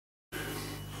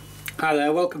Hi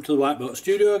there, welcome to the Whiteboat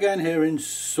Studio again here in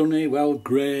sunny, well,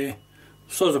 grey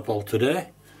Sozopol today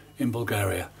in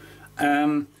Bulgaria.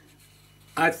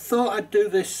 I thought I'd do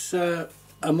this a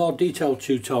more detailed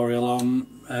tutorial on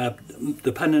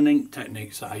the pen and ink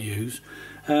techniques that I use.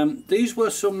 These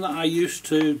were some that I used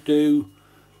to do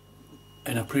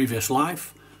in a previous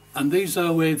life, and these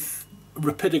are with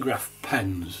rapidograph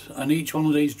pens, and each one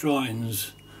of these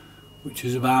drawings, which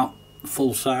is about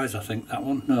full size, I think that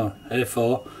one, no,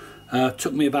 A4,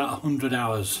 took me about 100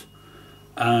 hours,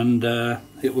 and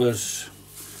it was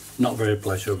not very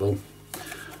pleasurable.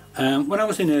 When I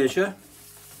was in Asia,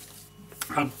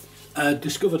 I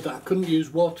discovered that I couldn't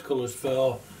use watercolours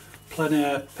for plein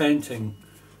air painting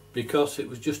because it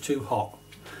was just too hot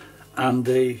and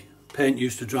the paint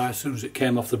used to dry as soon as it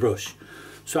came off the brush.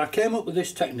 So I came up with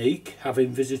this technique,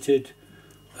 having visited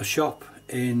a shop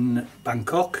in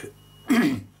Bangkok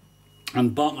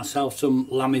and bought myself some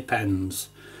Lamy pens.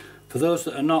 For those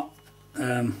that are not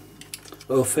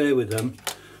au fait with them,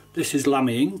 this is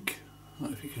Lamy ink. I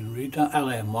don't know if you can read that,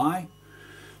 L-A-M-Y.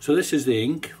 So this is the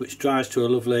ink, which dries to a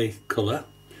lovely colour,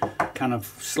 kind of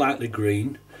slightly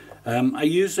green. I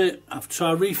use it, so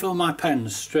I refill my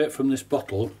pens straight from this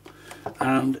bottle,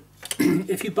 and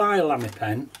if you buy a Lamy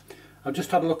pen, I've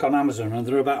just had a look on Amazon and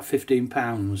they're about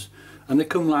 £15, and they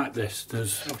come like this.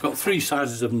 I've got 3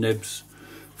 sizes of nibs,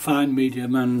 fine,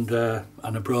 medium and a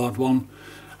broad one.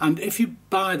 And if you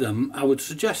buy them, I would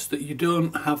suggest that you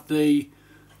don't have the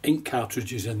ink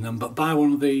cartridges in them, but buy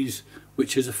one of these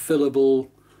which is a fillable,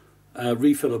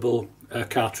 refillable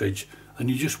cartridge,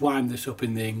 and you just wind this up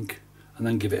in the ink and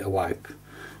then give it a wipe.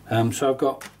 So I've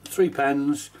got 3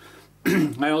 pens.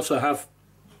 I also have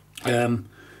a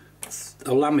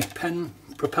Lamy pen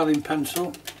propelling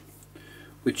pencil,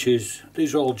 which is,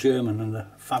 these are all German and they're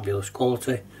fabulous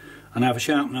quality, and I have a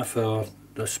sharpener for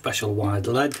the special wide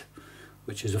lead,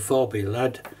 which is a 4B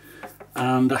lead,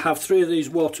 and I have 3 of these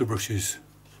water brushes,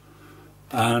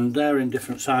 and they're in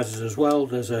different sizes as well.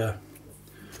 There's a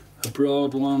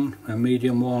broad one, a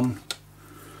medium one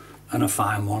and a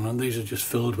fine one, and these are just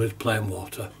filled with plain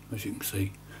water, as you can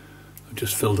see. I've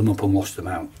just filled them up and washed them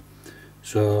out,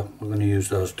 so we're going to use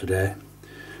those today.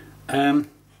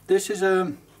 This is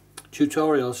a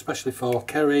tutorial especially for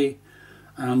Kerry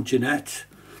and Jeanette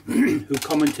who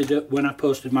commented when I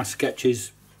posted my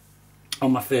sketches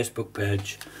on my Facebook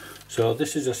page, so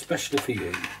this is especially for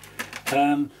you.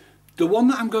 The one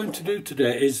that I'm going to do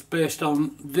today is based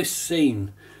on this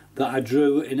scene that I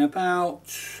drew in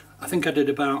about, I think I did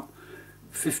about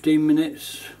 15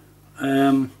 minutes,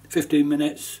 20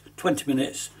 minutes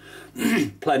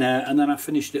plein air, and then I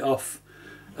finished it off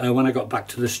when I got back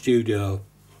to the studio.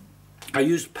 I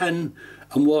used pen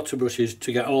and water brushes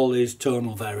to get all these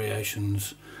tonal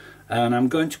variations, and I'm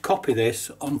going to copy this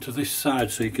onto this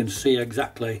side so you can see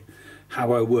exactly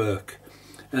how I work.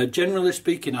 Generally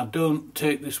speaking, I don't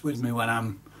take this with me when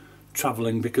I'm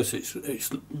travelling because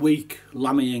it's weak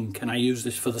Lamy ink, and I use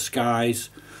this for the skies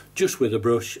just with a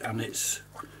brush, and it's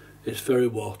very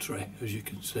watery, as you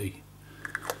can see,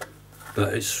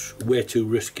 but it's way too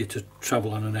risky to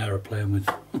travel on an aeroplane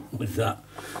with that,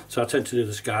 so I tend to do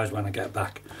the skies when I get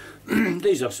back.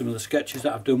 These are some of the sketches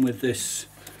that I've done with this,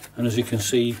 and as you can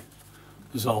see,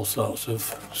 there's all sorts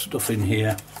of stuff in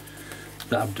here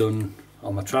that I've done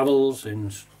on my travels in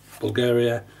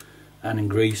Bulgaria and in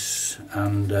Greece,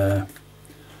 and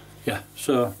yeah,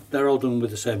 so they're all done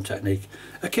with the same technique.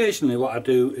 Occasionally what I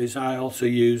do is I also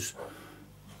use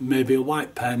maybe a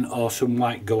white pen or some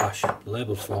white gouache. The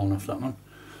label's fallen off that one,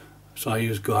 so I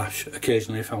use gouache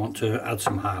occasionally if I want to add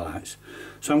some highlights.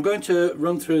 So I'm going to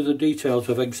run through the details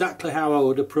of exactly how I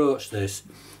would approach this.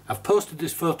 I've posted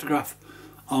this photograph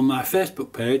on my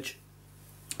Facebook page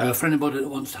for anybody that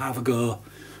wants to have a go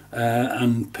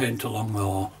and paint along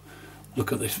or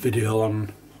look at this video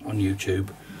on YouTube.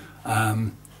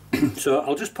 So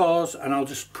I'll just pause and I'll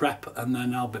just prep, and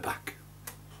then I'll be back.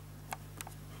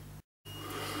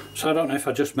 So I don't know if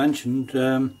I just mentioned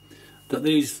that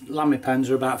these Lamy pens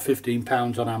are about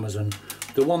 £15 on Amazon.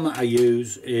 The one that I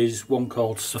use is one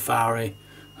called Safari.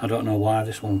 I don't know why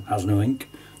this one has no ink.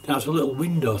 There's a little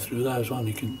window through there as well,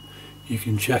 you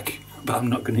can check, but I'm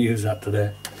not going to use that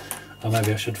today, or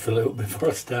maybe I should fill it up before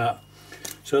I start.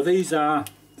 So these are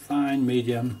fine,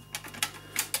 medium.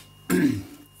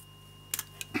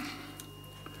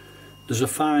 There's a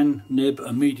fine nib,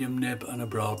 a medium nib and a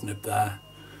broad nib there,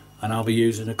 and I'll be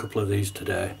using a couple of these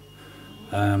today.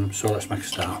 So let's make a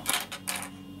start.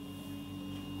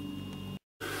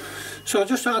 So I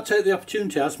just thought I'd take the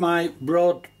opportunity, as my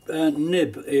broad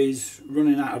nib is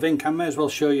running out of ink, I may as well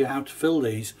show you how to fill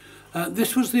these.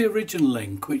 This was the original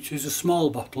ink, which is a small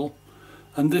bottle,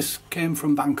 and this came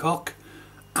from Bangkok,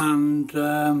 and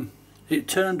it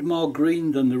turned more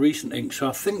green than the recent ink, so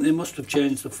I think they must have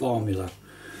changed the formula.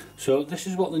 So this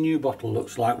is what the new bottle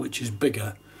looks like, which is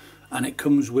bigger, and it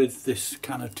comes with this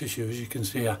kind of tissue. As you can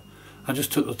see, I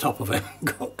just took the top of it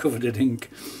and got covered in ink,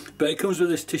 but it comes with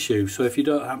this tissue, so if you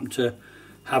don't happen to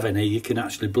have any, you can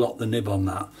actually blot the nib on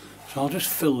that. So I'll just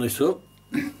fill this up,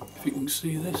 if you can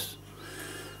see this.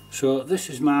 So this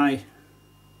is my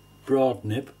broad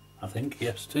nib, I think,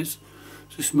 yes it is.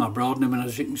 So this is my broad nib, and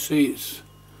as you can see,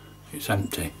 it's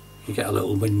empty. You get a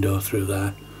little window through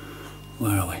there.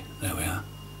 Where are we? There we are.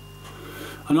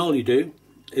 And all you do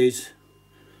is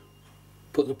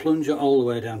put the plunger all the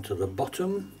way down to the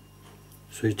bottom,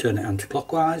 so you turn it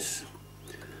anti-clockwise,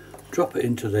 drop it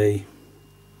into the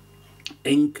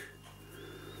ink,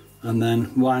 and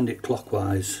then wind it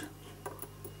clockwise.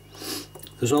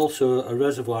 There's also a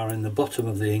reservoir in the bottom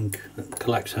of the ink that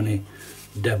collects any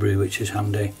debris, which is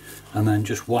handy, and then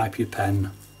just wipe your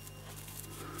pen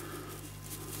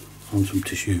on some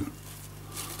tissue,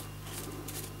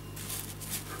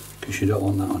 because you don't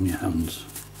want that on your hands.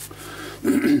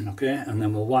 Okay, and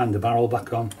then we'll wind the barrel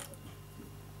back on.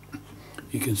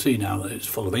 You can see now that it's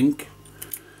full of ink,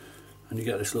 and you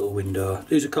get this little window.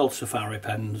 These are called safari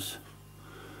pens,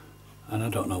 and I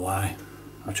don't know why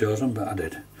I chose them, but I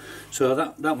did. So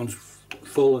that one's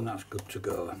full, and that's good to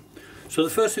go. So the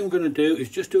first thing we're going to do is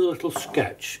just do a little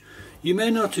sketch. You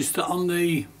may notice that on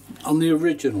the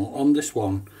original, on this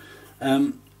one,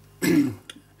 I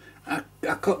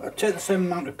take the same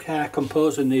amount of care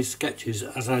composing these sketches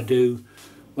as I do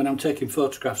when I'm taking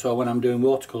photographs or when I'm doing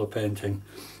watercolour painting.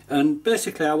 And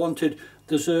basically I wanted,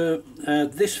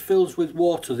 this fills with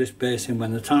water, this basin,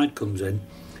 when the tide comes in,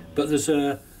 but there's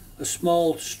a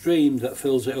small stream that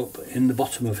fills it up in the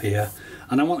bottom of here,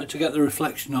 and I wanted to get the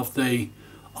reflection of the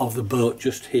boat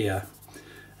just here.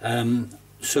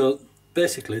 So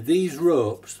basically these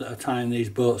ropes that are tying these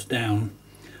boats down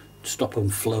to stop them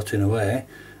floating away,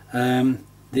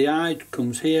 the eye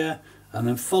comes here and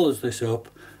then follows this up,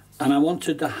 and I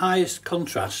wanted the highest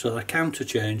contrast, so the counter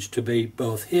change, to be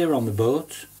both here on the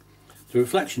boat, the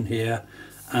reflection here,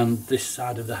 and this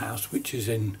side of the house, which is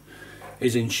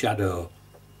in shadow.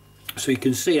 So you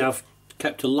can see I've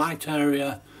kept a light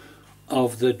area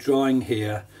of the drawing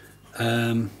here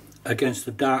against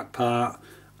the dark part,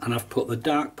 and I've put the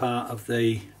dark part of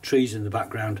the trees in the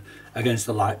background against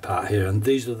the light part here, and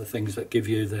these are the things that give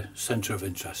you the centre of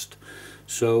interest.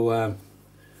 So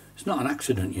it's not an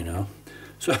accident, you know.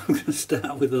 So I'm going to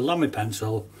start with the lamy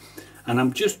pencil, and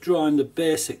I'm just drawing the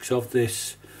basics of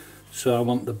this. So I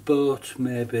want the boat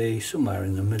maybe somewhere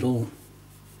in the middle.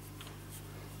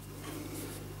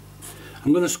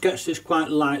 I'm going to sketch this quite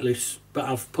lightly, but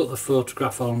I've put the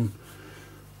photograph on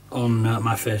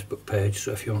my Facebook page,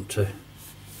 so if you want to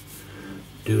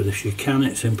do this you can.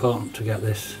 It's important to get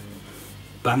this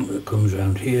bank that comes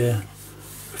around here,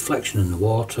 reflection in the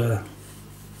water,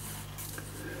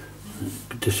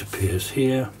 it disappears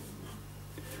here,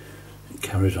 it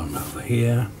carries on over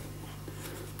here.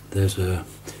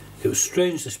 It was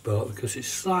strange, this boat, because it's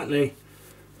slightly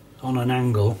on an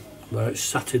angle where it's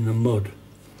sat in the mud,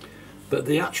 but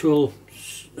the actual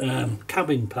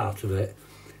cabin part of it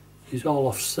is all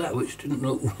offset, which didn't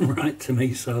look right to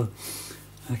me, so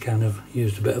I kind of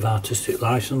used a bit of artistic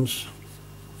license.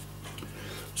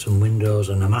 Some windows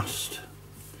and a mast.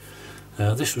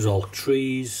 This was all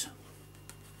trees.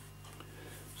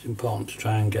 It's important to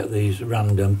try and get these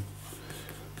random.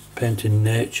 Painting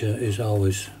nature is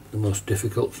always the most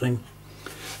difficult thing.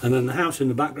 And then the house in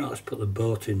the background, let's put the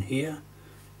boat in here.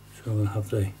 So we'll have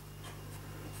the...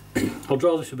 I'll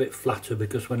draw this a bit flatter,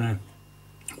 because when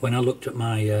I looked at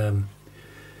my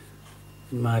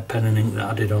my pen and ink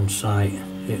that I did on site,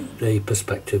 the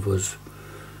perspective was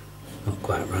not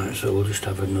quite right, so we'll just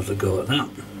have another go at that.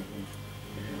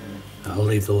 I'll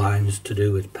leave the lines to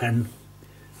do with pen.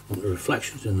 I want the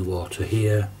reflections in the water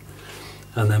here,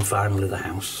 and then finally the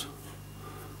house.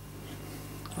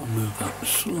 I'll move that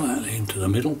slightly into the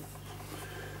middle,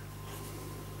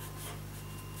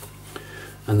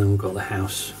 and then we've got the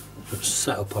house that's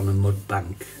set up on a mud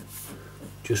bank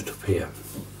just up here.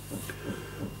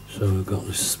 So we've got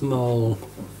this small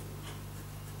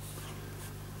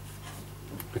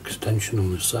extension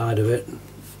on the side of it.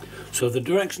 So the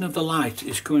direction of the light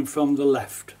is coming from the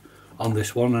left on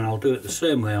this one, and I'll do it the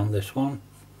same way on this one.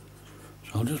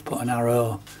 So I'll just put an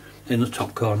arrow in the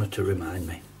top corner to remind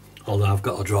me. Although I've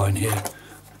got a drawing here,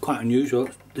 quite unusual.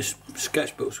 This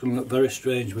sketchbook's going to look very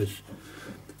strange with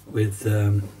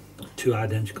two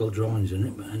identical drawings in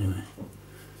it, but anyway,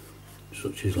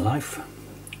 such is life.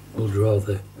 We'll draw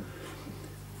the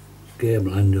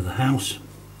gable end of the house,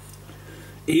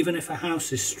 even if a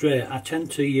house is straight, I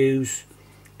tend to use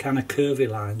kind of curvy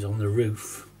lines on the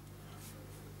roof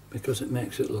because it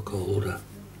makes it look older,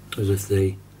 as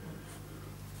if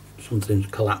something's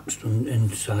collapsed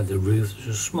inside the roof. There's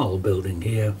a small building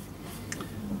here,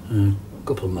 a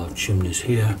couple more chimneys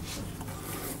here,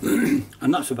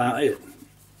 and that's about it.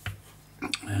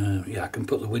 Yeah, I can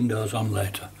put the windows on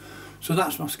later. So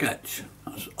that's my sketch.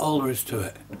 That's all there is to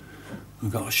it.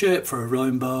 We've got a shape for a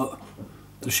rowing boat,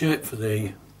 the shape for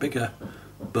the bigger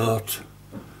boat,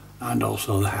 and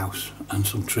also the house and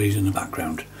some trees in the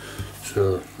background.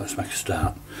 So let's make a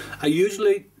start. I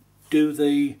usually do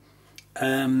the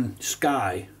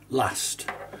sky last,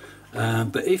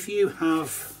 but if you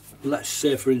have, let's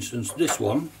say for instance this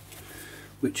one,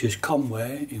 which is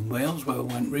Conway in Wales, where I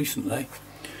went recently,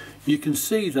 you can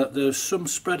see that there's some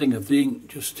spreading of the ink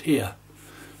just here,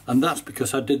 and that's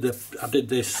because I did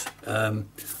this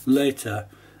later,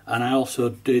 and I also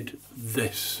did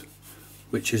this,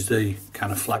 which is the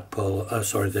kind of flagpole,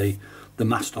 sorry, the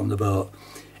mast on the boat.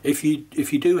 If you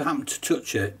do happen to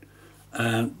touch it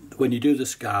when you do the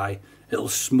sky, it'll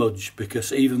smudge,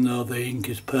 because even though the ink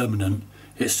is permanent,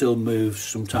 it still moves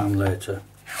sometime later.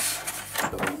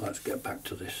 So let's get back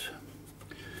to this.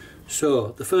 So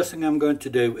the first thing I'm going to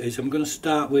do is I'm going to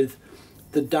start with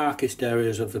the darkest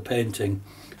areas of the painting.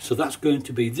 So that's going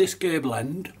to be this gable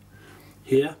end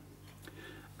here,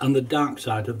 and the dark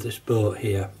side of this boat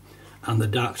here, and the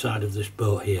dark side of this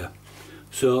boat here.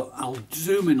 So I'll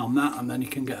zoom in on that and then you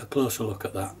can get a closer look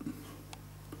at that.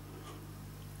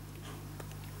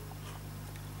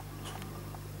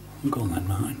 Go on then,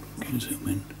 Martin, can you zoom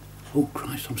in? Oh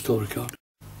Christ, I'm still recording.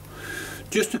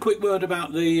 Just a quick word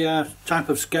about the type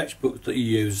of sketchbook that you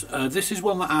use. This is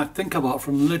one that I think I bought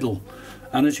from Lidl,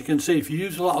 and as you can see, if you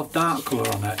use a lot of dark colour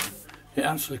on it, it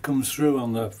actually comes through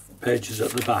on the pages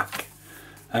at the back.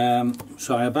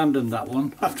 So I abandoned that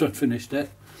one after I'd finished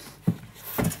it.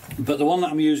 But the one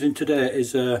that I'm using today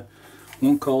is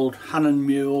one called Hannon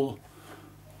Mule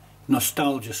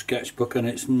Nostalgia Sketchbook, and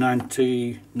it's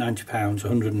 £90,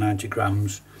 190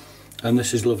 grams, and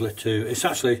this is lovely too. It's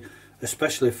actually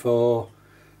especially for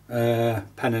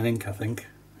pen and ink, I think.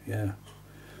 Yeah,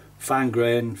 fine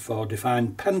grain for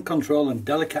defined pen control and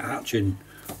delicate hatching.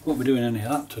 Won't be doing any of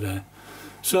that today.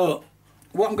 So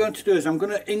what I'm going to do is I'm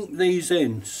going to ink these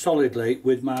in solidly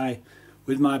with my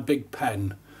big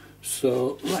pen.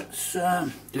 So let's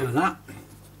do that.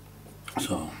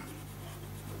 So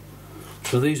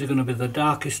these are going to be the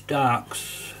darkest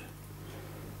darks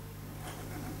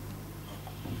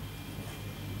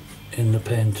in the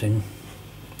painting,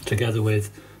 together with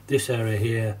this area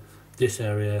here, this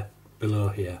area below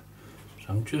here. So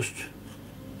I'm just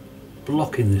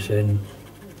blocking this in.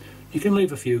 You can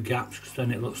leave a few gaps because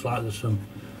then it looks like there's some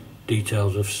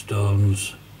details of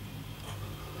stones.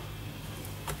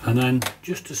 And then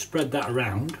just to spread that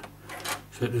around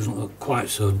so it doesn't look quite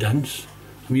so dense,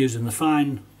 I'm using the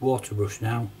fine water brush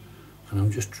now, and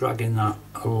I'm just dragging that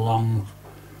along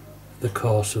the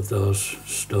course of those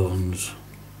stones.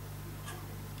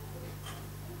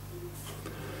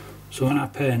 So when I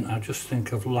paint, I just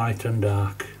think of light and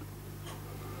dark,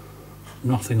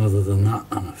 nothing other than that,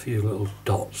 and a few little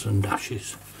dots and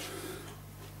dashes.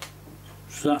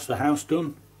 So that's the house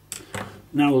done.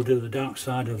 Now we'll do the dark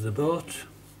side of the boat.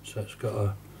 So it's got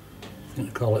a, I think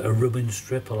they call it a rubbing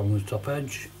strip along the top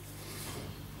edge,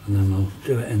 and then we'll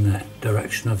do it in the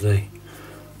direction of the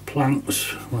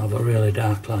planks. We'll have a really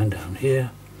dark line down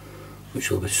here, which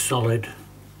will be solid,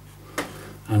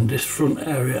 and this front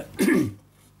area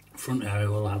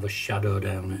will have a shadow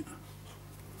down it.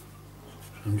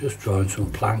 So I'm just drawing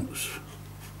some planks,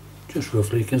 just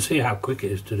roughly. You can see how quick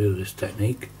it is to do this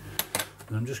technique.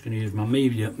 And I'm just going to use my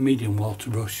medium water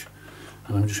brush,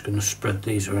 and I'm just going to spread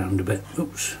these around a bit.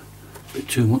 Oops, a bit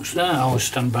too much there. I always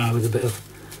stand by with a bit of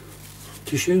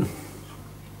tissue.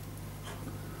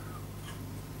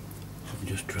 Let me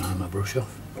just dry my brush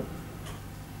off.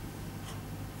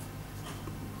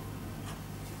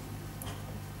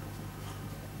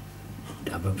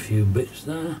 Dab a few bits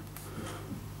there.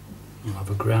 We'll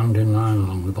have a grounding line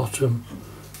along the bottom,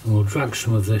 and we'll drag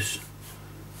some of this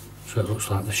so it looks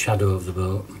like the shadow of the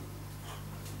boat.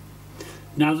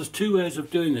 Now there's two ways of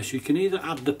doing this. You can either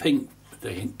add the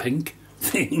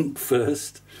ink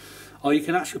first, or you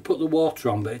can actually put the water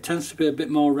on, but it tends to be a bit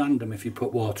more random if you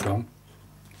put water on.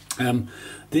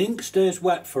 The ink stays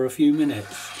wet for a few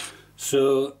minutes,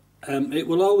 so it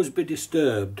will always be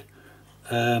disturbed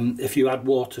if you add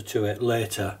water to it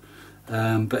later,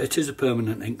 but it is a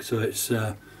permanent ink, so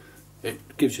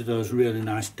it gives you those really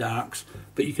nice darks.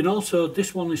 But you can also,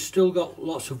 this one has still got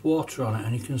lots of water on it,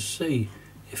 and you can see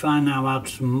if I now add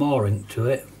some more ink to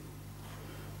it,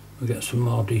 we get some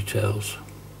more details.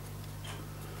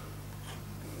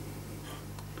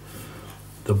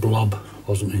 The blob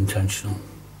wasn't intentional.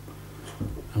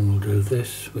 And we'll do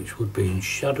this, which would be in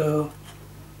shadow.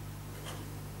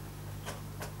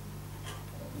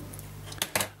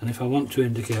 And if I want to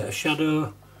indicate a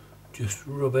shadow, just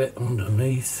rub it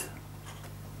underneath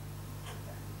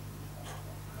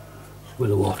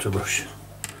with a water brush.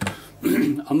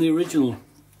 On the original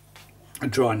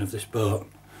drawing of this boat,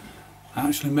 I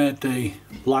actually made the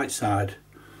light side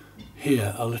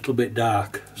here a little bit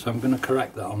dark, so I'm going to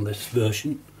correct that on this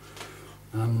version.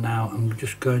 And now I'm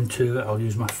just going to, I'll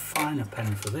use my finer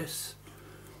pen for this.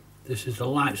 This is the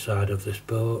light side of this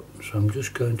boat, so I'm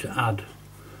just going to add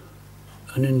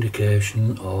an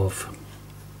indication of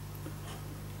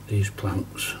these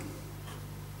planks.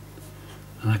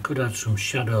 And I could add some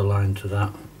shadow line to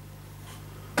that,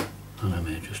 and I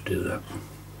may just do that.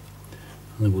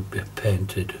 And there would be a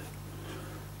painted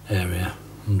area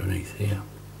underneath here.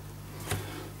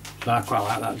 So I quite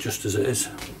like that just as it is.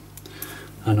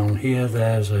 And on here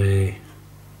there's a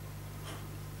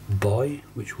buoy,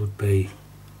 which would be,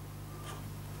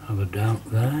 have a doubt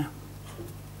there.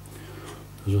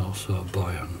 There's also a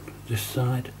buoy on this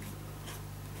side.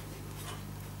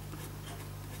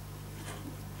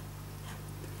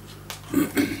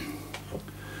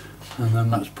 And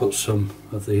then let's put some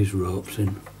of these ropes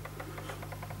in.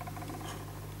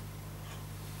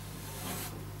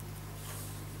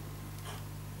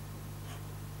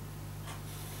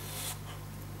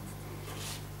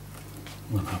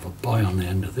 We'll have a buoy on the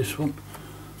end of this one,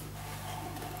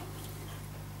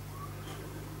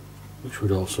 which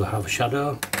would also have a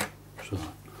shadow. So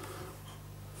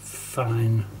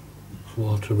fine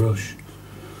water brush,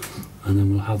 and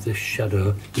then we'll have this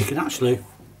shadow. You can actually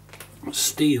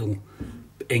steal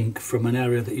ink from an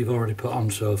area that you've already put on.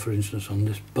 So for instance on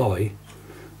this buoy,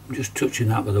 I'm just touching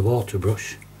that with a water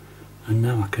brush, and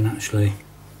now I can actually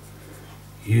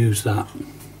use that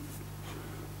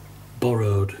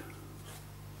borrowed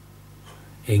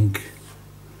ink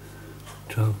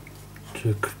to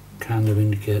kind of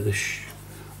indicate this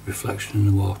reflection in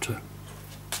the water.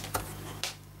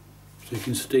 So you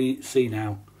can see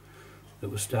now that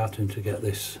we're starting to get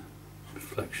this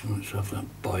reflection. Let's have that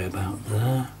buoy about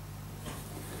there.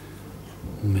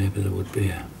 And maybe there would be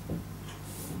an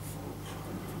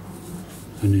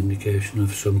indication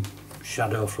of some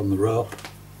shadow from the rope.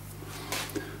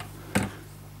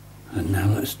 And now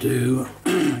let's do,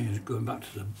 going back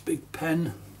to the big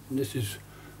pen, this is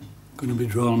going to be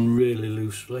drawn really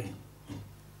loosely.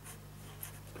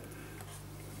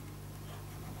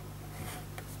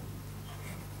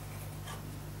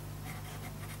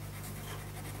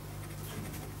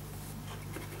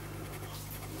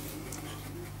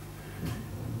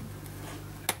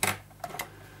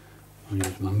 I'll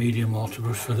use my medium water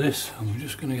brush for this, and we're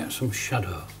just going to get some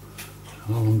shadow.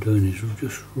 So all I'm doing is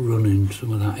just running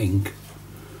some of that ink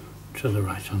to the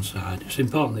right hand side. It's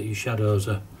important that your shadows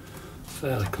are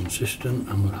fairly consistent,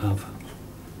 and we'll have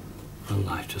a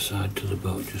lighter side to the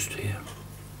boat just here.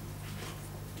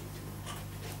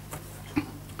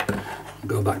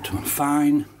 Go back to my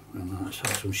fine, and let's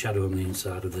have some shadow on the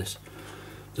inside of this.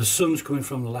 The sun's coming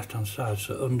from the left hand side,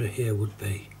 so under here would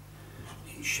be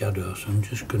in shadow, so I'm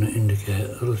just going to indicate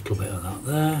a little bit of that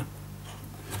there.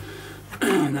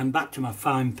 And then back to my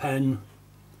fine pen,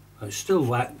 it's still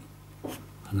wet,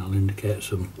 and I'll indicate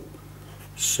some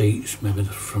seats, maybe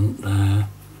the front there,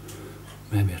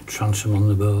 maybe a transom on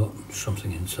the boat,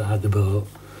 something inside the boat,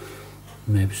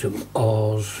 maybe some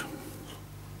oars.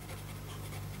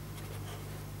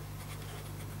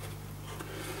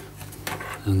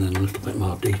 And then a little bit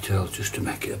more details just to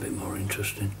make it a bit more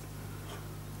interesting.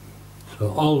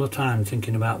 So all the time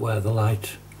thinking about where the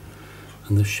light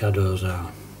and the shadows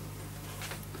are.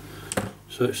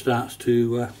 So it starts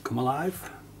to come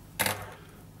alive.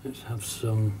 Let's have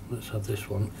this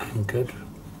one anchored.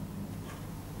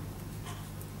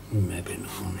 Maybe not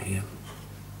one here.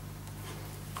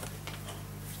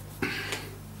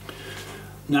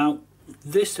 Now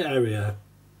this area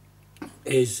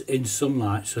is in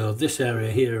sunlight, so this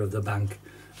area here of the bank,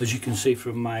 as you can see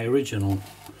from my original,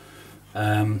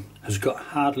 has got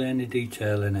hardly any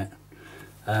detail in it.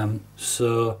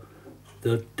 So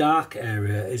the dark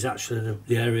area is actually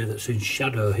the area that's in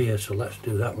shadow here, so let's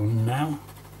do that one now.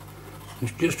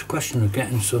 It's just a question of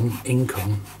getting some ink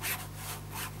on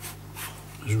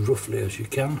as roughly as you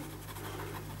can,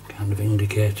 kind of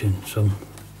indicating some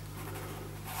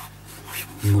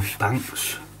mud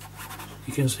banks.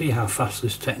 You can see how fast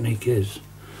this technique is,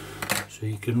 so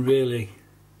you can really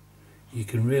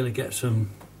get some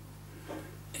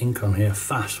ink on here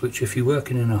fast, which if you're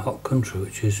working in a hot country,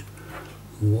 which is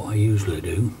what I usually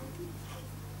do.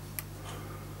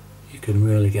 You can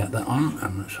really get that on,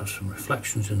 and let's have some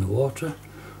reflections in the water.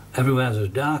 Everywhere there's a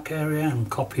dark area, I'm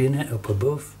copying it up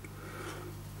above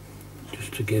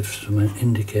just to give some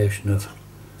indication of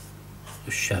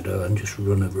the shadow, and just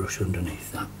run a brush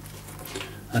underneath that.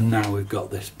 And now we've got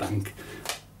this bank.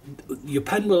 Your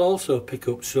pen will also pick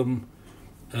up some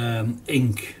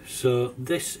ink, so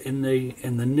this in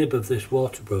the nib of this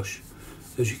water brush,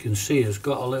 as you can see, has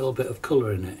got a little bit of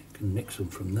colour in it. You can mix them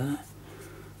from there.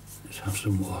 Let's have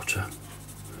some water,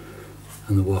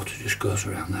 and the water just goes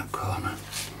around that corner.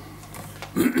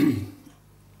 With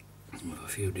a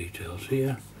few details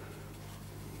here.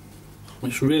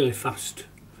 It's really fast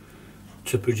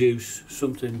to produce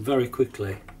something very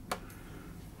quickly.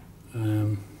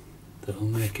 That'll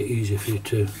make it easier for you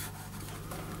to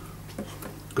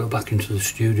go back into the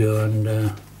studio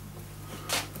and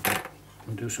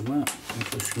do some work. I'm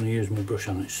just going to use my brush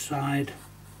on its side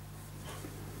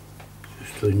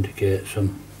just to indicate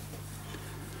some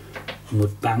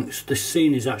mud banks. This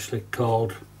scene is actually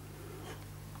called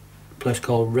a place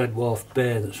called Red Wharf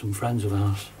Bay that some friends of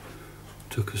ours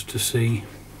took us to see.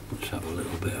 Let's have a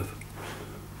little bit of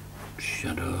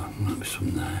shadow, might be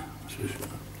some there.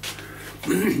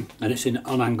 And it's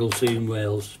on Anglesey in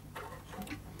Wales.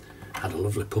 Had a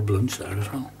lovely pub lunch there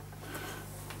as well.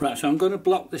 Right, so I'm going to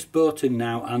block this boating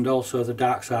now, and also the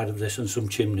dark side of this and some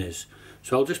chimneys.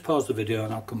 So I'll just pause the video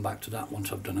and I'll come back to that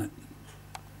once I've done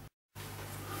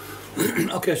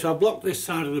it. Okay, so I've blocked this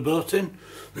side of the boating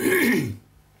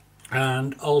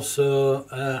and also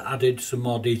added some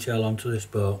more detail onto this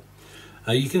boat.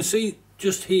 You can see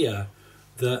just here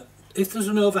that if there's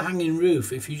an overhanging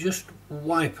roof, if you just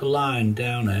wipe a line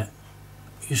down it,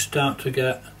 you start to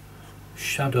get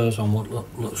shadows on what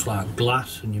looks like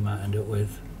glass, and you might end up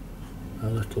with a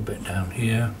little bit down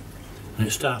here, and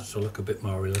it starts to look a bit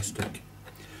more realistic.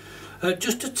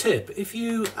 Just a tip, if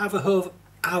you have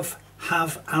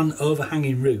an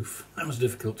overhanging roof, that was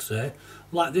difficult to say,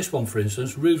 like this one for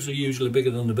instance, roofs are usually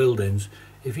bigger than the buildings.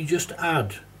 If you just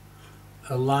add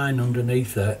a line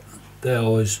underneath it, they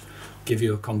always give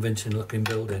you a convincing looking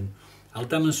building. I'll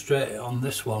demonstrate it on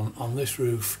this one, on this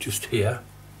roof just here.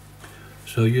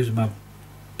 So using my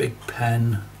big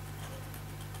pen,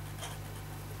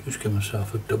 just give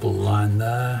myself a double line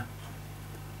there,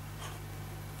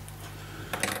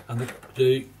 and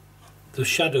the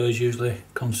shadow is usually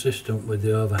consistent with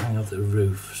the overhang of the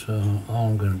roof, so all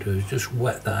I'm going to do is just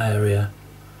wet that area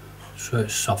so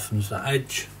it softens the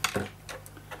edge,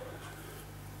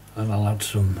 and I'll add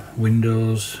some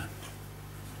windows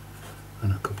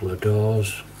and a couple of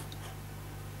doors,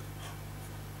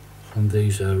 and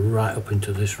these are right up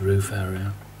into this roof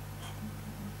area.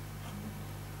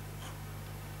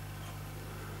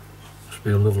 Must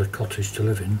be a lovely cottage to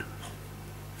live in,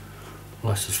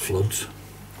 unless there's floods.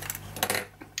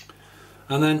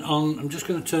 And then I'm just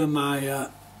going to turn my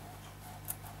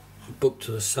book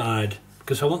to the side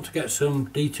because I want to get some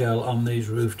detail on these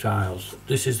roof tiles.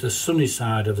 This is the sunny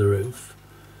side of the roof,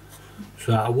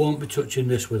 so I won't be touching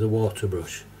this with a water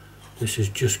brush. This is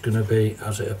just going to be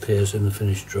as it appears in the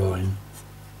finished drawing.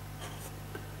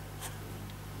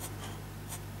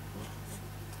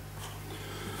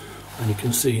 And you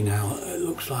can see now it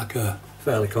looks like a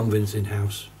fairly convincing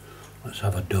house. Let's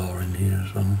have a door in here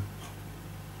as well.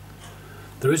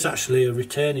 There is actually a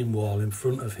retaining wall in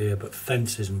front of here, but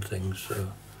fences and things,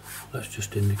 so let's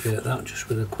just indicate that just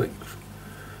with a quick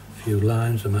few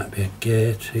lines. There might be a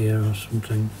gate here or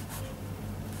something.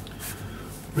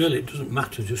 Really, it doesn't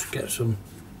matter, just get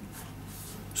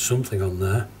something on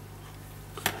there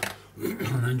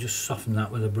and then just soften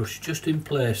that with a brush just in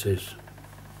places.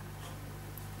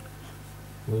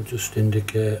 We'll just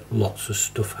indicate lots of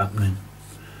stuff happening.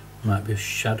 Might be a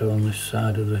shadow on this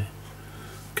side of the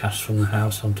cast from the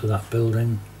house onto that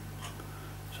building.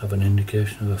 Let's have an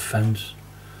indication of a fence.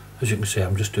 As you can see,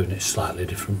 I'm just doing it slightly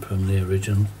different from the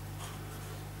original.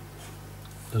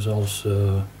 There's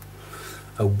also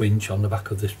a winch on the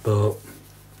back of this boat.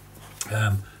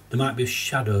 There might be a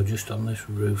shadow just on this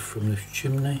roof from this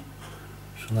chimney,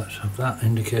 so let's have that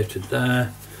indicated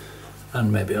there,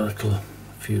 and maybe a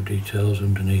few details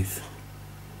underneath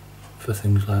for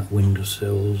things like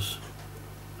windowsills.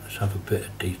 Let's have a bit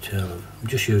of detail. I'm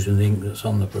just using the ink that's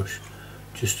on the brush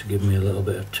just to give me a little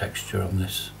bit of texture on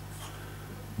this,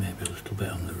 maybe a little bit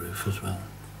on the roof as well,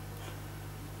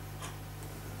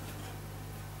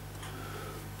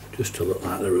 just to look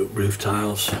like the roof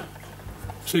tiles.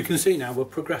 So you can see now we're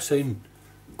progressing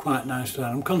quite nicely.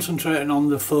 I'm concentrating on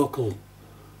the focal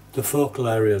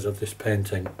areas of this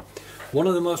painting. One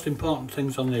of the most important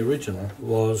things on the original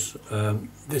was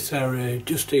this area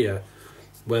just here.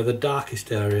 where the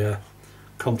darkest area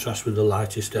contrasts with the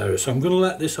lightest area. So I'm going to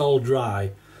let this all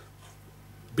dry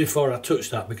before I touch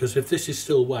that, because if this is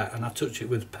still wet and I touch it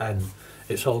with pen,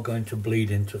 it's all going to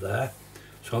bleed into there.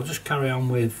 So I'll just carry on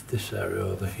with this area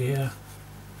over here.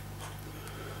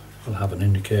 We'll have an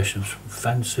indication of some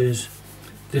fences.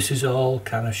 This is all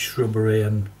kind of shrubbery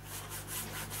and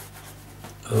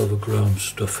overgrown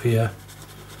stuff here.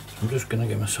 So I'm just going to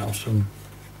give myself some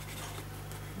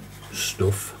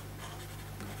stuff.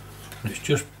 And it's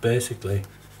just basically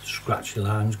scratchy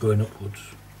lines going upwards.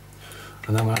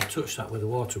 And then when I touch that with a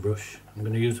water brush, I'm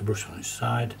going to use the brush on its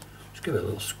side, just give it a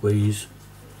little squeeze,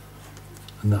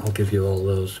 and that'll give you all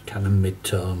those kind of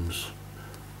mid-tones.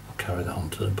 I'll carry that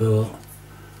onto the boat.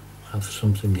 I have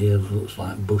something here that looks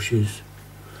like bushes.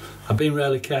 I've been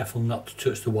really careful not to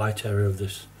touch the white area of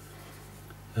this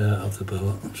of the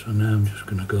boat, so now I'm just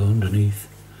going to go underneath,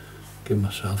 give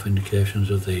myself indications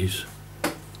of these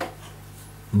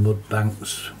mud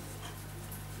banks,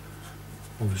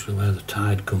 obviously where the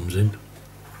tide comes in.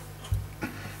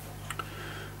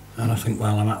 And I think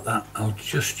while I'm at that, I'll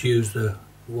just use the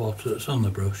water that's on the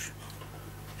brush,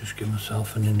 just give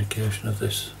myself an indication of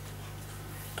this,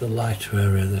 the lighter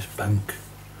area of this bank.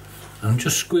 And I'm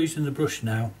just squeezing the brush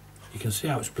now. You can see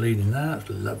how it's bleeding there, that's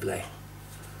lovely.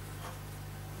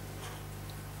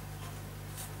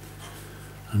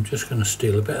 I'm just going to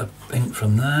steal a bit of ink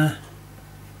from there,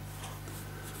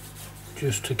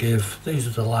 just to give, these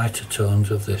are the lighter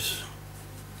tones of this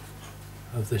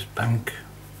bank.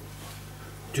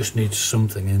 Just needs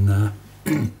something in there.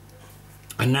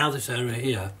 And now this area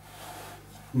here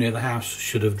near the house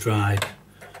should have dried,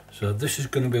 so this is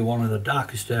going to be one of the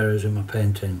darkest areas in my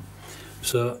painting.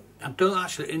 So I don't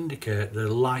actually indicate the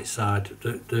light side.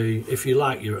 If you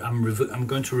like, I'm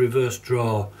going to reverse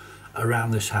draw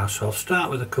around this house. So I'll start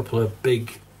with a couple of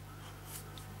big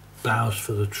boughs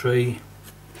for the tree.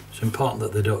 It's important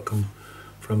that they don't come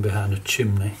from behind a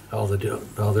chimney, or they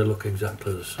look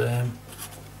exactly the same.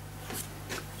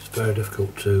 It's very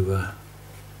difficult to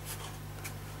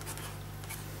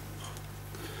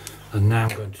and now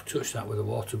I'm going to touch that with a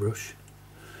water brush,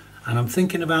 and I'm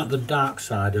thinking about the dark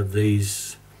side of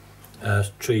these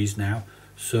trees now.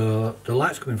 So the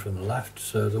light's coming from the left,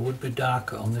 so there would be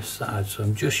darker on this side, so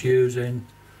I'm just using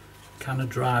kind of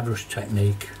dry brush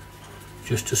technique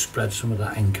just to spread some of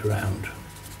that ink around.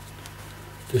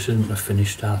 This isn't a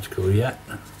finished article yet,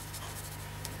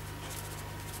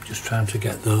 just trying to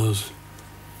get those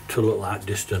to look like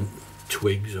distant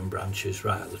twigs and branches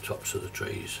right at the tops of the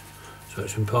trees. So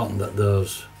it's important that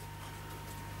those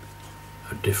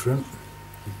are different.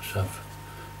 Let's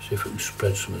see if we can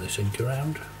spread some of this ink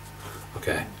around.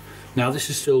 Okay, now this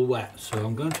is still wet, so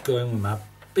I'm going to go in with my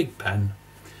big pen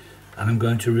and I'm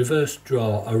going to reverse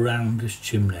draw around this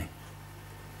chimney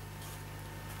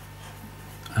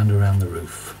and around the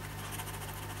roof.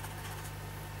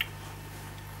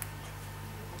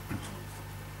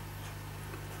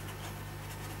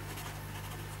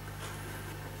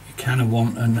 You kind of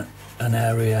want an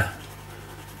area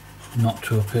not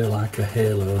to appear like a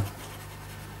halo.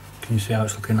 Can you see how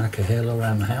it's looking like a halo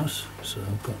around the house? So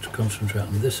I've got to concentrate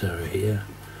on this area here,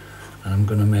 and I'm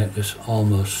going to make this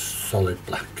almost solid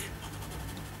black.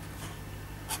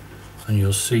 And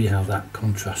you'll see how that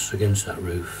contrasts against that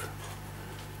roof,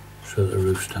 so that the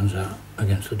roof stands out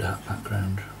against the dark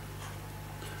background.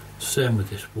 Same with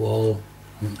this wall.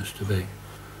 I want this to be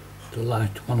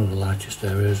one of the lightest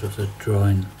areas of the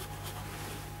drawing,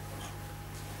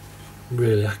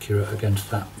 really accurate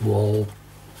against that wall.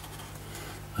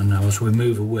 And now as we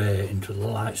move away into the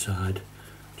light side,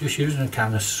 just using a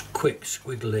kind of quick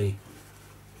squiggly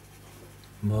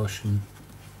motion,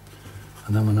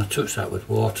 and then when I touch that with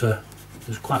water,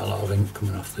 there's quite a lot of ink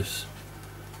coming off this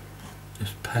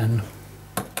pen.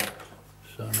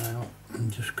 So now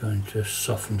I'm just going to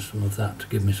soften some of that to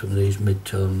give me some of these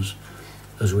mid-tones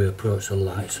as we approach the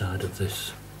light side of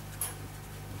this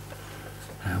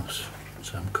house.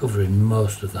 So I'm covering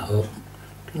most of that up.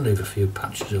 I can leave a few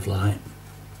patches of light.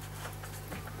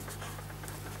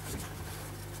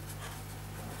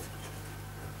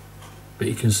 But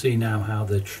you can see now how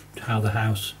the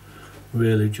house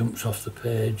really jumps off the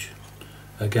page.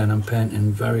 Again, I'm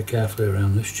painting very carefully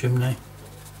around this chimney.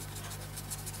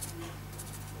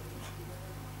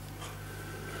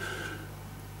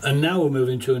 And now we're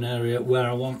moving to an area where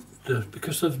I want,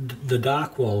 because of the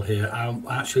dark wall here, I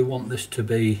actually want this to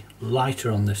be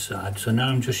lighter on this side. So now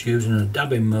I'm just using a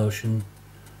dabbing motion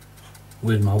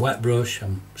with my wet brush.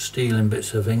 I'm stealing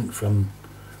bits of ink from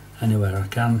anywhere I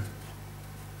can,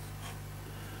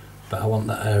 but I want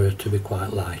that area to be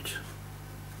quite light.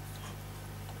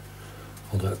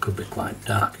 although it could be quite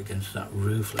dark against that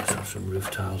roof. Let's have some roof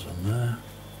tiles on there.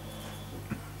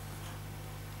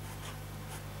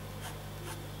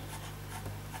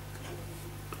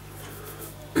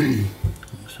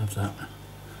 Let's have that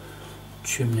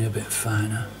chimney a bit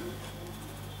finer,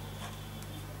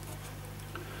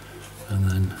 and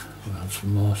then we'll have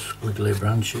some more squiggly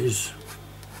branches.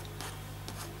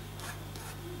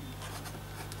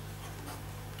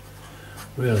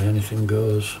 Really, anything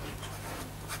goes.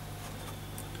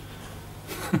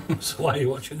 So why are you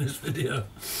watching this video?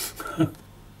 And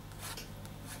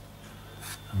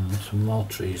some more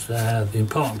trees there. The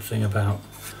important thing about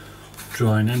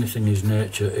drawing anything in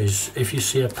nature is if you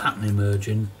see a pattern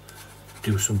emerging,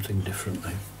 do something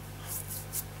differently.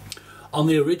 On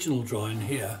the original drawing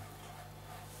here,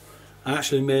 I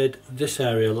actually made this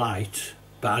area light,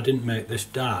 but I didn't make this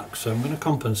dark, so I'm going to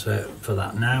compensate for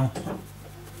that now.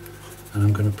 And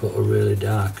I'm going to put a really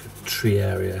dark tree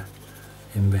area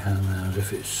in behind there as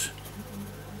if it's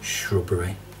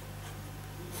shrubbery.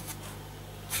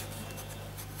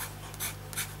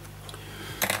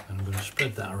 And I'm going to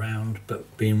spread that around,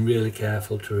 but being really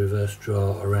careful to reverse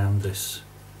draw around this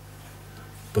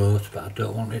boat, but I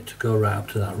don't want it to go right up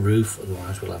to that roof,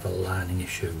 otherwise we'll have a lining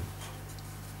issue,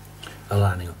 a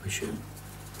lining up issue.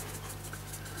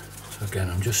 So again,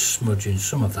 I'm just smudging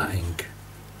some of that ink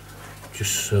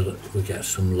just so that we get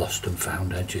some lost and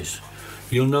found edges.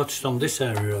 You'll notice on this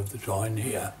area of the drawing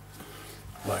here,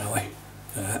 where are we?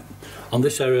 On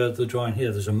this area of the drawing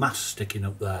here, there's a mast sticking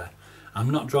up there. I'm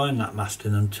not drawing that mast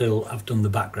in until I've done the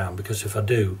background, because if I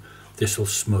do, this will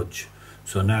smudge.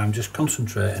 So now I'm just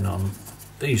concentrating on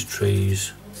these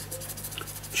trees,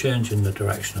 changing the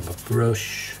direction of a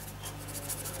brush.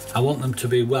 I want them to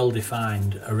be well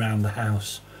defined around the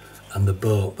house and the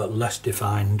boat, but less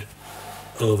defined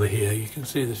over here. You can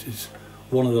see this is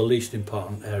one of the least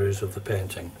important areas of the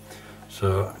painting.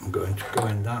 So I'm going to go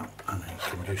in that, and I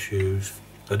can just use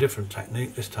a different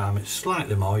technique. This time it's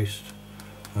slightly moist.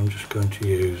 I'm just going to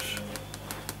use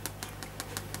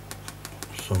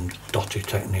some dotty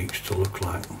techniques to look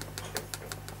like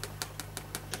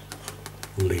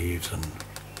leaves and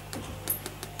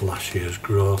last year's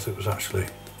growth. It was actually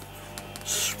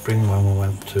spring when we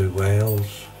went to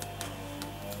Wales.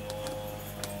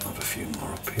 Have a few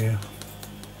more up here.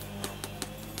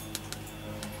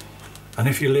 And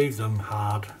if you leave them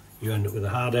hard, you end up with a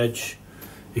hard edge.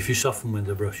 If you soften with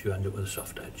the brush, you end up with a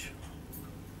soft edge.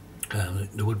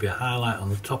 There would be a highlight on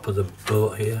the top of the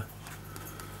boat here.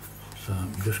 So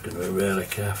I'm just going to be really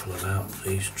careful about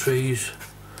these trees.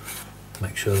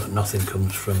 Make sure that nothing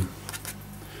comes from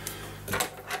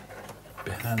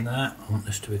behind that. I want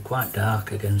this to be quite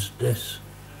dark against this.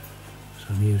 So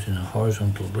I'm using a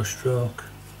horizontal brush stroke.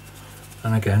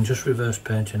 And again, just reverse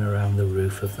painting around the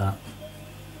roof of that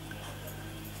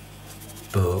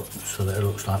boat so that it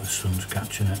looks like the sun's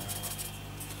catching it.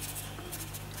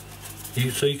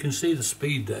 So you can see the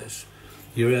speed this.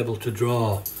 You're able to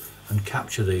draw and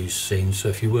capture these scenes. So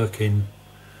if you work in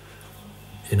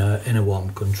a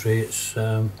warm country, it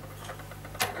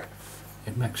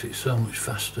makes it so much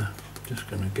faster. Just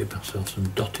going to give myself some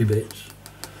dotty bits.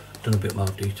 Done a bit more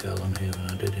detail on here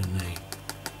than I did in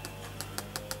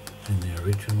the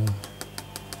original.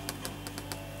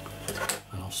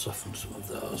 And I'll soften some of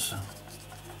those.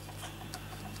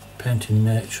 Painting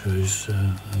nature is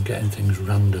and getting things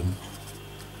random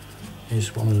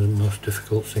is one of the most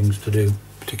difficult things to do,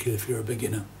 particularly if you're a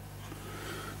beginner.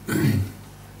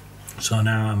 So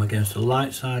now I'm against the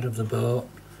light side of the boat,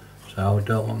 so I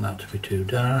don't want that to be too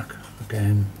dark.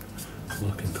 Again, I'm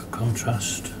looking for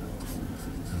contrast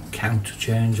and counter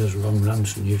change, as Ron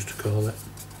Ranson used to call it.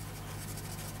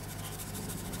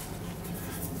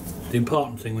 The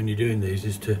important thing when you're doing these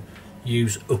is to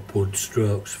use upward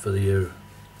strokes for your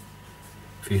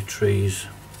trees,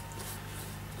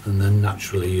 and then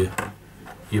naturally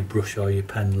your brush or your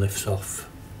pen lifts off,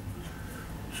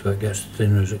 so it gets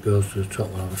thinner as it goes to the top.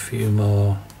 We'll have a few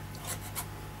more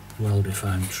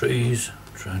well-defined trees,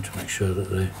 trying to make sure that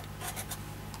they're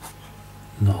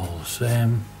not all the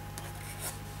same.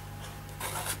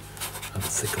 Have a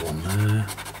thicker one there,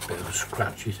 bit of a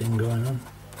scratchy thing going on.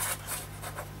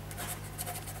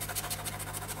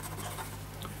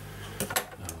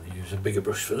 I'll use a bigger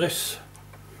brush for this.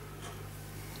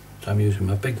 So I'm using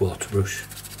my big water brush,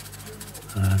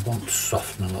 and I want to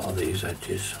soften a lot of these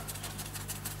edges.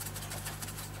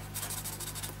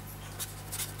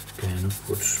 Again,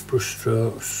 upwards brush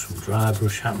strokes, some dry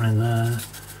brush happening there.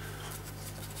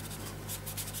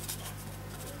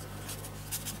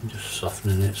 I'm just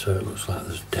softening it so it looks like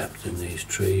there's depth in these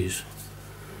trees.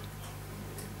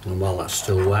 And while that's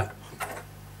still wet,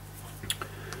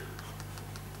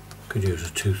 Could use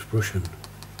a toothbrush and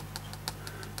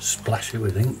splash it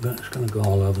with ink, but it's going to go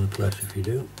all over the place if you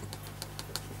do.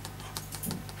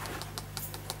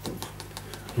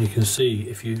 And you can see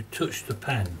if you touch the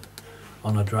pen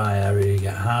on a dry area you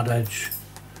get a hard edge.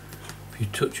 If you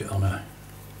touch it on a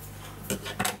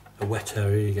wet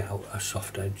area you get a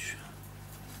soft edge.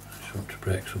 I just want to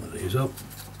break some of these up.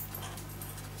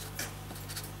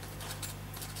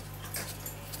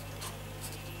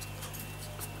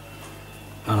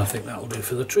 And I think that'll do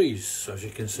for the trees. So as you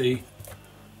can see,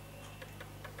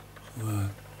 we're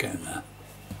getting there.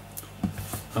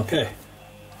 Okay,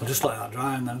 I'll just let that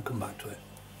dry and then come back to it.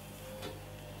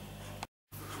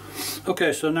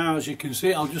 Okay, so now as you can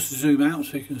see, I'll just zoom out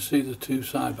so you can see the two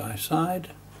side by side.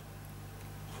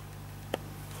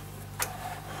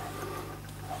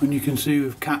 And you can see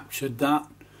we've captured that.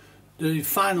 The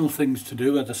final things to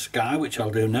do are the sky, which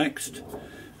I'll do next.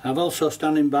 I've also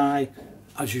standing by,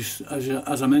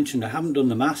 as I mentioned, I haven't done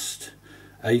the mast.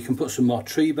 You can put some more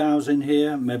tree boughs in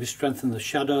here, maybe strengthen the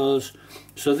shadows.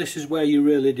 So this is where you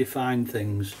really define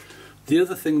things. The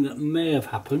other thing that may have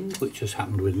happened, which has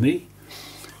happened with me,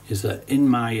 is that in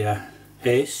my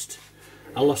haste,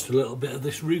 I lost a little bit of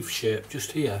this roof shape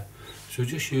just here. So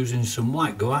just using some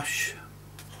white gouache,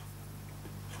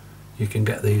 you can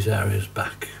get these areas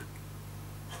back.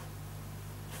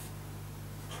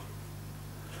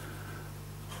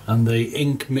 And the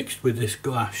ink mixed with this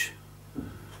gouache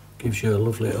gives you a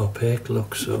lovely opaque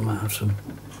look, so I might have some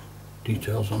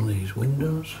details on these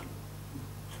windows.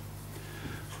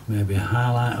 Maybe a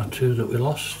highlight or two that we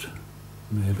lost.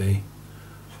 Maybe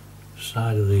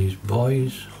side of these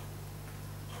boys.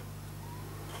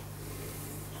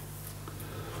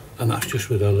 And that's just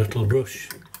with a little brush.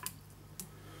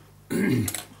 And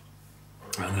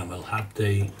then we'll have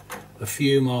a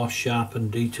few more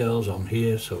sharpened details on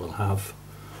here, so we'll have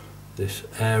this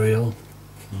aerial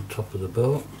on top of the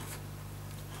boat.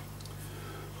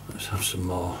 Let's have some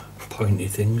more pointy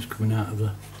things coming out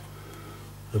of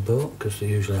the boat, because they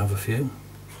usually have a few.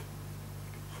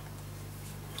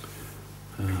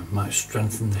 Might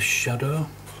strengthen the shadow.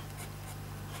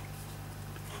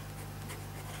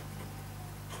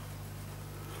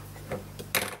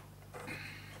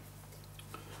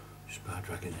 Just by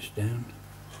dragging this down.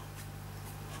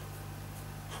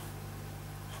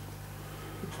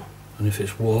 And if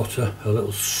it's water, a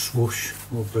little swoosh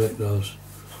will break those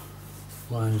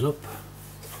lines up.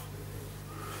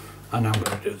 And now I'm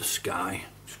going to do the sky.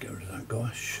 Just get rid of that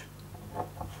gouache.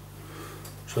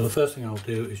 So the first thing I'll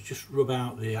do is just rub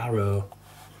out the arrow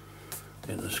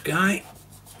in the sky,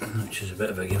 which is a bit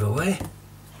of a giveaway.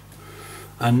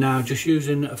 And now just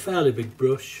using a fairly big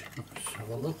brush, let's have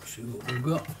a look, see what we've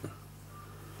got.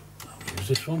 I'll use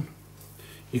this one.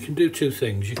 You can do two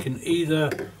things. You can either,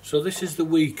 so this is the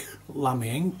weak lamy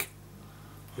ink,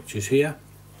 which is here,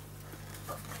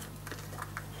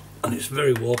 and it's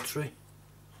very watery.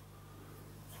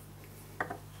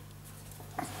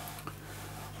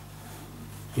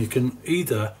 You can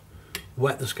either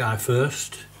wet the sky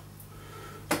first,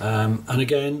 and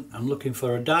again I'm looking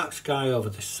for a dark sky over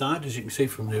this side. As you can see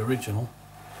from the original,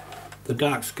 the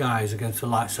dark sky is against the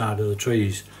light side of the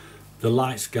trees, the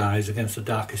light sky is against the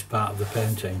darkest part of the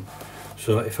painting.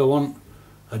 So if I want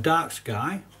a dark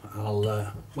sky, I'll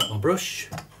wet my brush,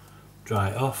 dry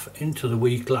it off into the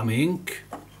weak lamy ink,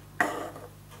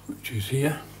 which is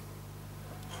here,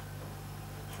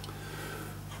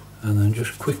 and then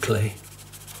just quickly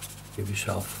give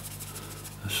yourself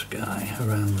a sky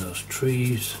around those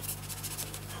trees.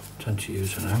 Tend to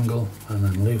use an angle and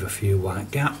then leave a few white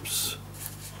gaps.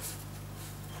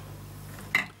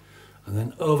 And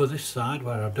then over this side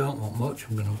where I don't want much,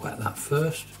 I'm going to wet that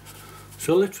first.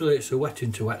 So literally it's a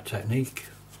wetting to wet technique.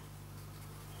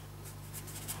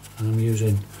 And I'm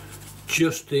using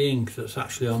just the ink that's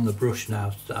actually on the brush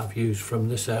now that I've used from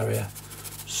this area.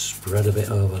 Spread a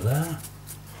bit over there.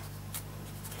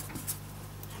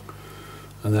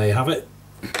 And there you have it.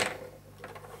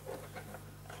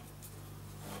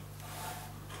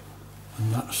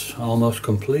 And that's almost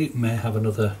complete. May have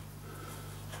another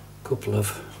couple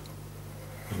of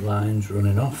lines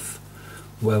running off.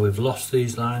 Where we've lost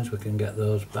these lines, we can get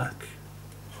those back.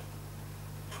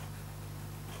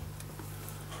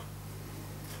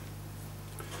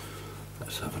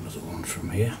 Let's have another one from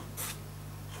here.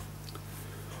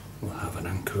 We'll have an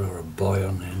anchor or a buoy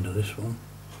on the end of this one.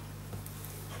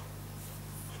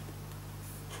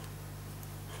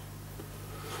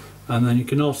 And then you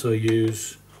can also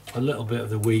use a little bit of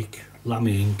the weak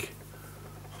lamy ink,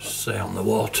 say on the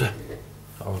water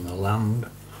or on the land.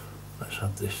 Let's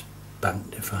have this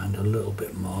bank defined a little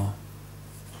bit more.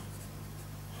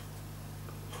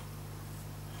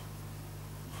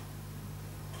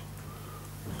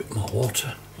 bit more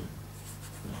water.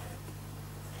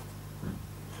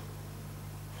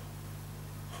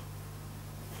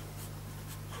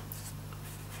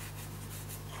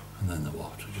 And then the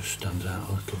water just stands out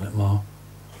a little bit more.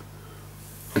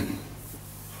 And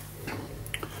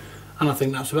I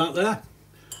think that's about there.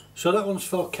 So that one's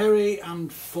for Kerry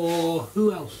and for,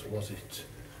 who else was it?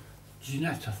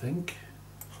 Jeanette, I think.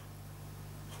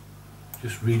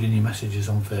 Just reading your messages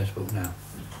on Facebook now.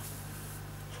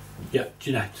 Yeah,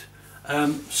 Jeanette.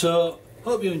 So,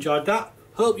 hope you enjoyed that.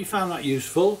 Hope you found that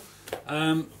useful.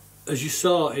 As you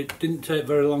saw, it didn't take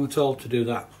very long at all to do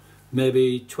that.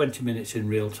 Maybe 20 minutes in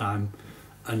real time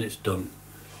and it's done.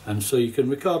 And so you can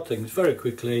record things very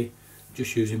quickly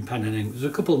just using pen and ink. There's a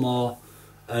couple more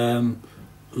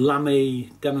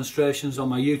Lamy demonstrations on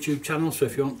my YouTube channel, so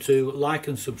if you want to like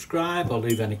and subscribe or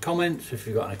leave any comments if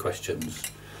you've got any questions.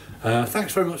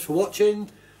 Thanks very much for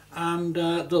watching, and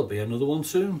there'll be another one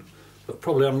soon, but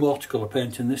probably on watercolour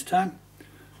painting this time.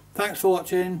 Thanks for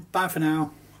watching, bye for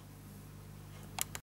now.